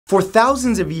For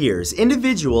thousands of years,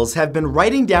 individuals have been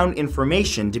writing down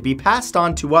information to be passed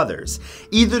on to others,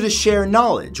 either to share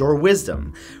knowledge or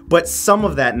wisdom. But some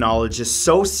of that knowledge is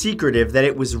so secretive that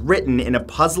it was written in a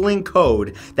puzzling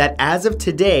code that as of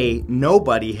today,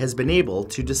 nobody has been able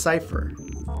to decipher.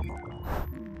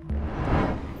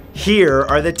 Here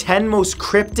are the 10 most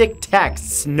cryptic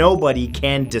texts nobody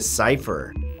can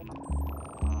decipher.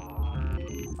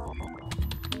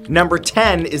 Number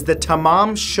 10 is the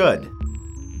tamam shud.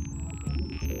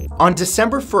 On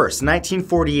December 1st,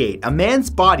 1948, a man's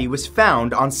body was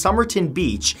found on Somerton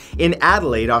Beach in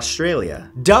Adelaide, Australia.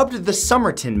 Dubbed the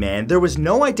Somerton Man, there was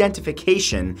no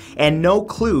identification and no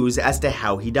clues as to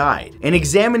how he died. An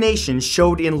examination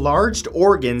showed enlarged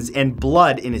organs and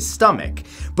blood in his stomach,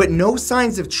 but no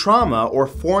signs of trauma or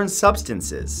foreign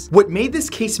substances. What made this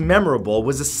case memorable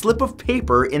was a slip of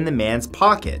paper in the man's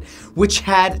pocket, which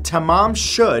had tamam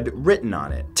shud written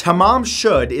on it. Tamam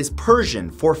shud is Persian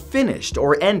for finished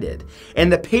or ended,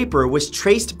 and the paper was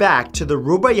traced back to the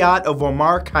Rubaiyat of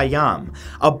Omar Khayyam,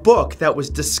 a book that was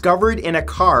discovered in a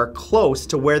car close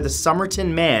to where the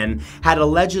Somerton Man had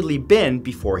allegedly been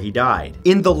before he died.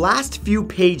 In the last few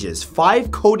pages,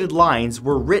 5 coded lines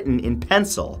were written in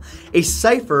pencil, a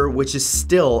cipher which is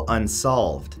still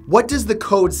unsolved. What does the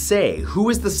code say? Who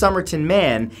is the Somerton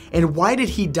Man, and why did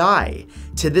he die?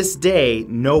 To this day,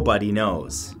 nobody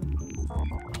knows.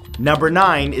 Number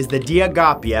 9 is the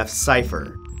Diaghilev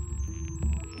cipher.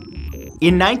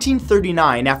 In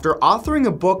 1939, after authoring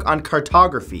a book on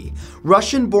cartography,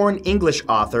 Russian-born English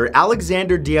author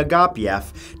Alexander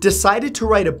Diaghilev decided to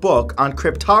write a book on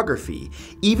cryptography,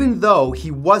 even though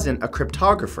he wasn't a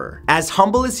cryptographer. As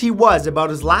humble as he was about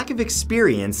his lack of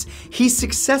experience, he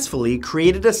successfully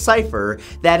created a cipher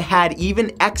that had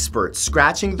even experts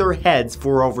scratching their heads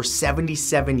for over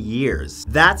 77 years.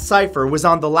 That cipher was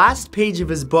on the last page of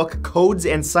his book Codes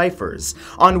and Ciphers,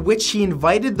 on which he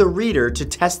invited the reader to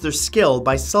test their skill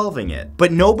by solving it.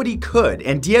 But nobody could,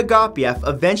 and Diaghilev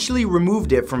eventually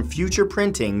removed it from future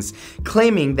printings,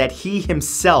 claiming that he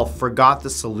himself forgot the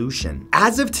solution.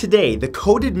 As of today, the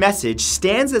coded message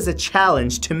stands as a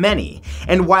challenge to many,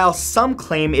 and while some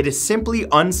claim it is simply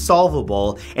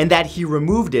unsolvable and that he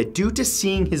removed it due to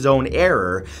seeing his own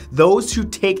error, those who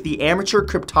take the amateur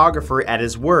cryptographer at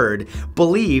his word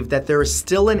believe that there is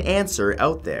still an answer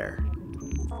out there.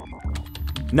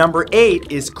 Number 8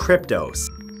 is Kryptos.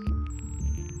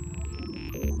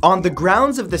 On the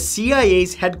grounds of the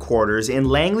CIA's headquarters in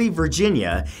Langley,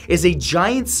 Virginia, is a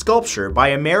giant sculpture by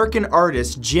American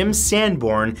artist Jim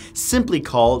Sanborn simply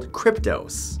called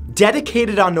Kryptos.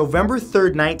 Dedicated on November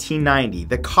 3rd, 1990,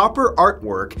 the copper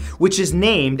artwork, which is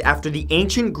named after the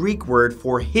ancient Greek word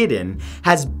for hidden,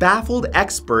 has baffled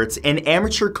experts and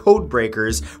amateur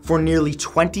codebreakers for nearly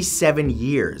 27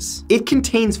 years. It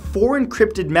contains 4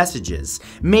 encrypted messages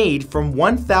made from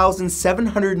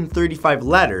 1,735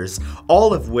 letters,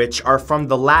 all of which are from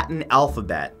the Latin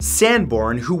alphabet.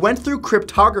 Sanborn, who went through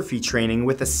cryptography training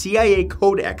with a CIA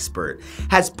code expert,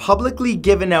 has publicly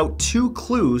given out 2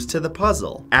 clues to the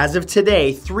puzzle. As of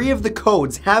today, 3 of the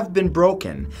codes have been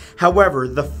broken. However,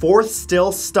 the 4th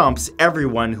still stumps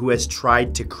everyone who has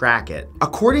tried to crack it.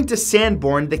 According to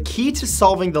Sanborn, the key to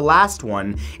solving the last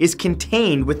one is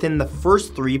contained within the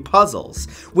first 3 puzzles,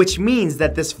 which means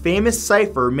that this famous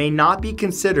cipher may not be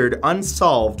considered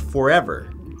unsolved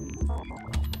forever.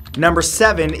 Number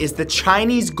 7 is the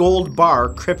Chinese gold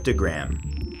bar cryptogram.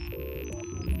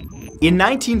 In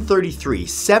 1933,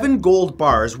 7 gold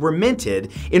bars were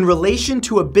minted in relation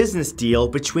to a business deal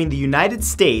between the United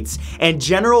States and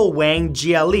General Wang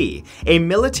Jiali, a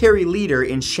military leader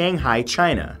in Shanghai,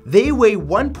 China. They weigh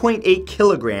 1.8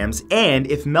 kilograms and,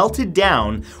 if melted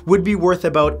down, would be worth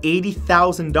about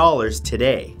 $80,000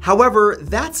 today. However,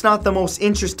 that's not the most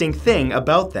interesting thing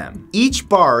about them. Each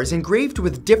bar is engraved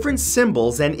with different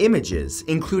symbols and images,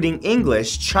 including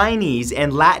English, Chinese,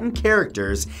 and Latin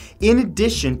characters, in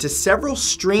addition to several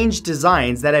strange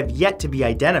designs that have yet to be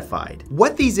identified.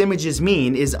 What these images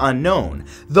mean is unknown,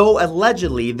 though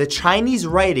allegedly the Chinese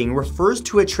writing refers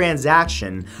to a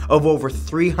transaction of over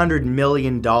 $300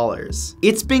 million.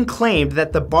 It's been claimed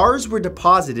that the bars were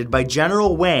deposited by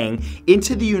General Wang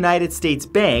into the United States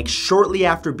Bank shortly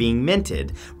after being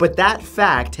minted, but that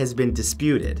fact has been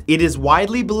disputed. It is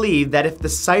widely believed that if the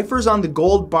ciphers on the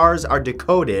gold bars are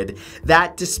decoded,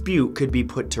 that dispute could be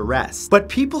put to rest. But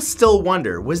people still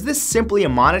wonder, was this simply a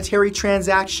monetary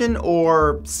transaction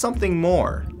or something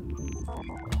more?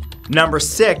 Number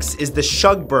 6 is the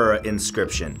Shugbura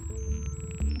inscription.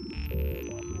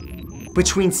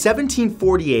 Between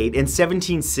 1748 and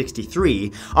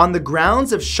 1763, on the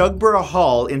grounds of Shugborough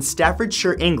Hall in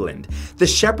Staffordshire, England, the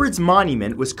Shepherd's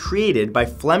Monument was created by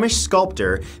Flemish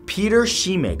sculptor Peter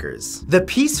Scheemakers. The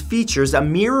piece features a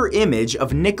mirror image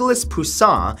of Nicolas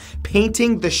Poussin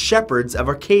painting the Shepherds of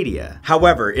Arcadia.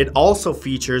 However, it also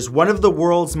features one of the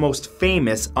world's most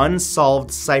famous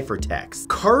unsolved ciphertexts.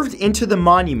 Carved into the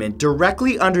monument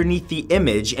directly underneath the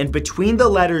image and between the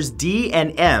letters D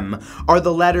and M are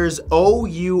the letters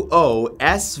OUOSVAVV,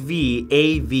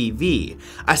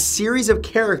 a series of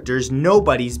characters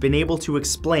nobody's been able to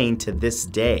explain to this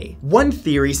day. One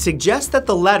theory suggests that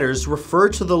the letters refer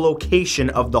to the location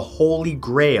of the Holy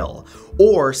Grail,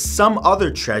 or some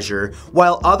other treasure,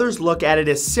 while others look at it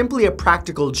as simply a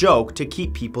practical joke to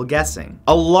keep people guessing.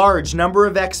 A large number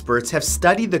of experts have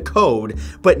studied the code,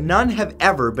 but none have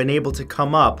ever been able to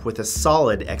come up with a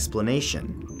solid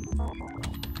explanation.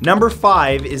 Number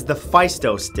 5 is the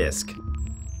Phaistos disc.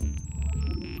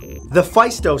 The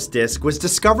Phaistos disc was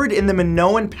discovered in the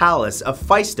Minoan palace of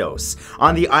Phaistos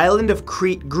on the island of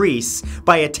Crete, Greece,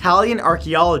 by Italian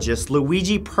archaeologist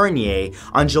Luigi Pernier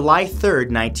on July 3,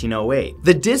 1908.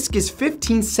 The disc is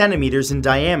 15 centimeters in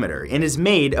diameter and is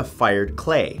made of fired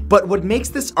clay. But what makes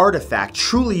this artifact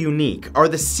truly unique are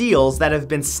the seals that have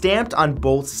been stamped on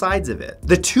both sides of it.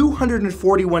 The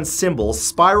 241 symbols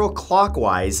spiral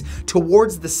clockwise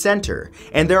towards the center,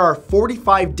 and there are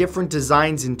 45 different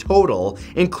designs in total,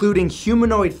 including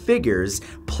humanoid figures,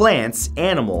 plants,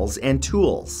 animals, and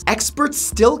tools. Experts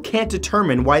still can't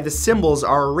determine why the symbols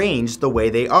are arranged the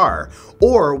way they are,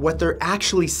 or what they're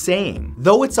actually saying.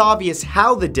 Though it's obvious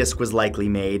how the disc was likely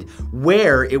made,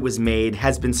 where it was made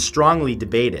has been strongly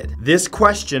debated. This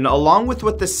question, along with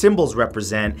what the symbols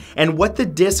represent and what the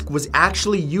disc was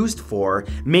actually used for,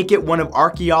 make it one of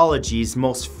archaeology's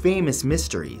most famous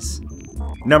mysteries.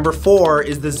 Number 4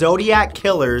 is the Zodiac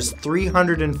Killer's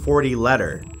 340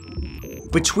 letter.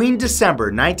 Between December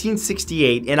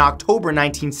 1968 and October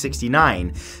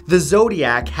 1969, the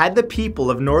Zodiac had the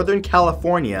people of Northern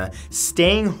California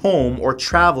staying home or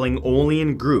traveling only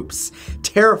in groups,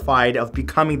 terrified of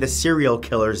becoming the serial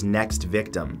killer's next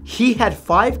victim. He had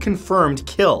 5 confirmed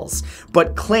kills,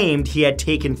 but claimed he had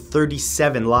taken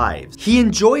 37 lives. He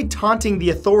enjoyed taunting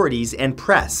the authorities and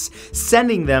press,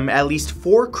 sending them at least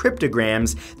 4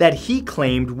 cryptograms that he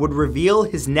claimed would reveal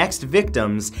his next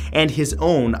victims and his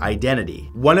own identity.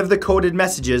 One of the coded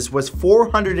messages was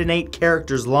 408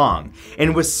 characters long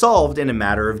and was solved in a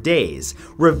matter of days,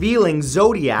 revealing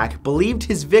Zodiac believed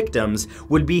his victims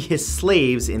would be his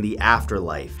slaves in the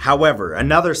afterlife. However,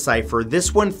 another cipher,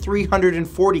 this one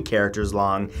 340 characters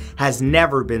long, has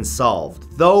never been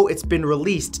solved, though it's been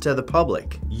released to the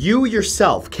public. You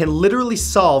yourself can literally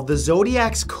solve the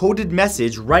Zodiac's coded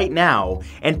message right now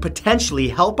and potentially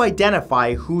help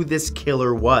identify who this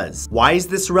killer was. Why is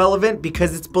this relevant?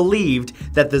 Because it's believed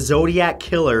that the Zodiac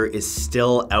Killer is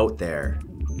still out there.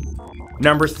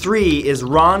 Number 3 is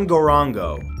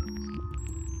Rongorongo.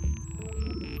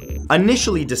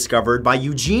 Initially discovered by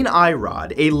Eugene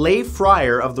Irod, a lay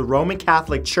friar of the Roman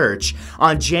Catholic Church,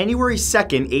 on January 2,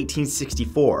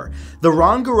 1864, the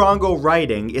Rongorongo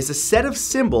writing is a set of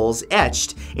symbols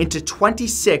etched into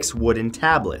 26 wooden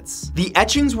tablets. The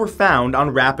etchings were found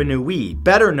on Rapa Nui,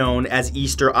 better known as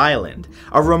Easter Island,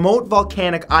 a remote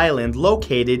volcanic island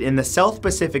located in the South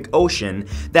Pacific Ocean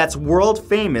that's world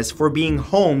famous for being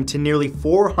home to nearly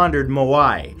 400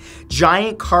 moai,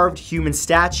 giant carved human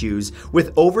statues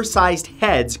with oversized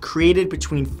heads created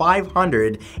between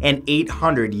 500 and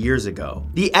 800 years ago.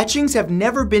 The etchings have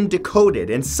never been decoded,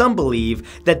 and some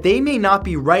believe that they may not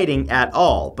be writing at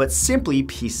all, but simply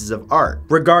pieces of art.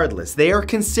 Regardless, they are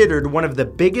considered one of the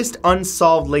biggest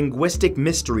unsolved linguistic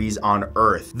mysteries on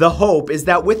Earth. The hope is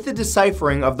that with the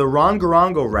deciphering of the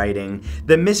Rongorongo writing,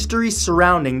 the mysteries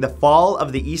surrounding the fall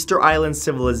of the Easter Island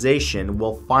civilization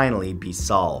will finally be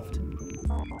solved.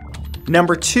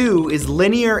 Number 2 is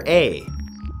Linear A.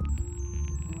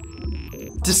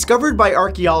 Discovered by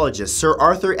archaeologist Sir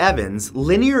Arthur Evans,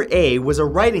 Linear A was a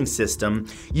writing system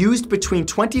used between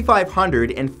 2500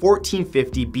 and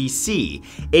 1450 BC,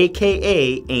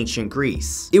 aka Ancient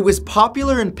Greece. It was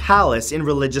popular in palace in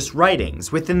religious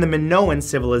writings within the Minoan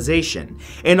civilization,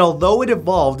 and although it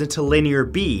evolved into Linear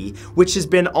B, which has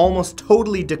been almost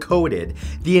totally decoded,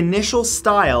 the initial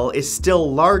style is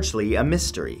still largely a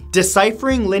mystery.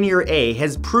 Deciphering Linear A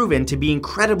has proven to be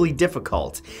incredibly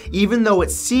difficult, even though it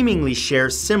seemingly shares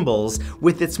symbols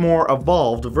with its more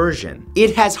evolved version.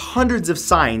 It has hundreds of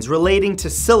signs relating to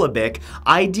syllabic,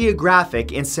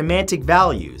 ideographic, and semantic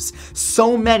values,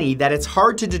 so many that it's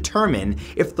hard to determine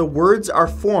if the words are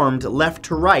formed left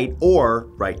to right or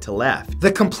right to left.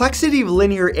 The complexity of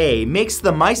Linear A makes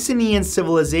the Mycenaean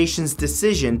civilization's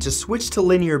decision to switch to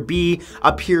Linear B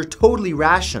appear totally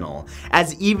rational,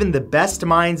 as even the best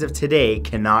minds of today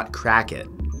cannot crack it.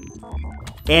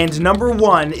 And number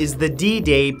 1 is the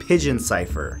D-Day Pigeon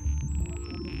Cipher.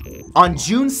 On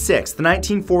June 6,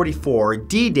 1944,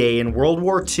 D-Day in World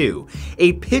War II,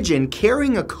 a pigeon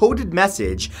carrying a coded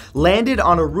message landed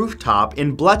on a rooftop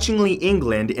in Bletchley,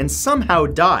 England, and somehow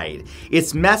died,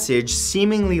 its message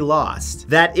seemingly lost.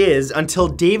 That is, until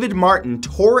David Martin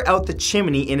tore out the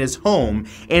chimney in his home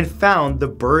and found the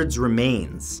bird's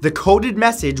remains. The coded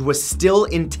message was still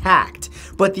intact,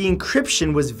 but the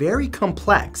encryption was very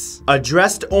complex.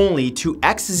 Addressed only to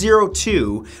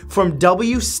X02 from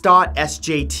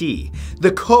W.SJT.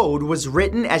 The code was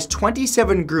written as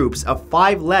 27 groups of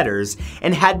 5 letters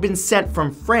and had been sent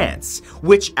from France,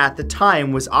 which at the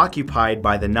time was occupied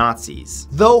by the Nazis.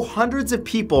 Though hundreds of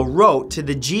people wrote to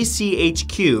the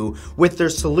GCHQ with their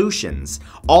solutions,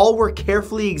 all were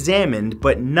carefully examined,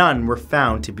 but none were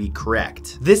found to be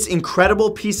correct. This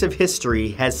incredible piece of history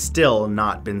has still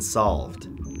not been solved.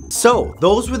 So,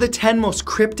 those were the 10 most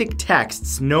cryptic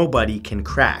texts nobody can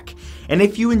crack. And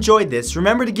if you enjoyed this,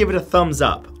 remember to give it a thumbs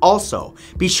up. Also,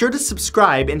 be sure to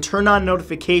subscribe and turn on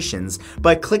notifications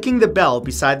by clicking the bell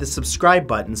beside the subscribe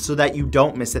button so that you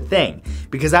don't miss a thing,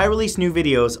 because I release new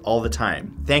videos all the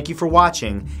time. Thank you for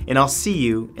watching, and I'll see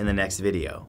you in the next video.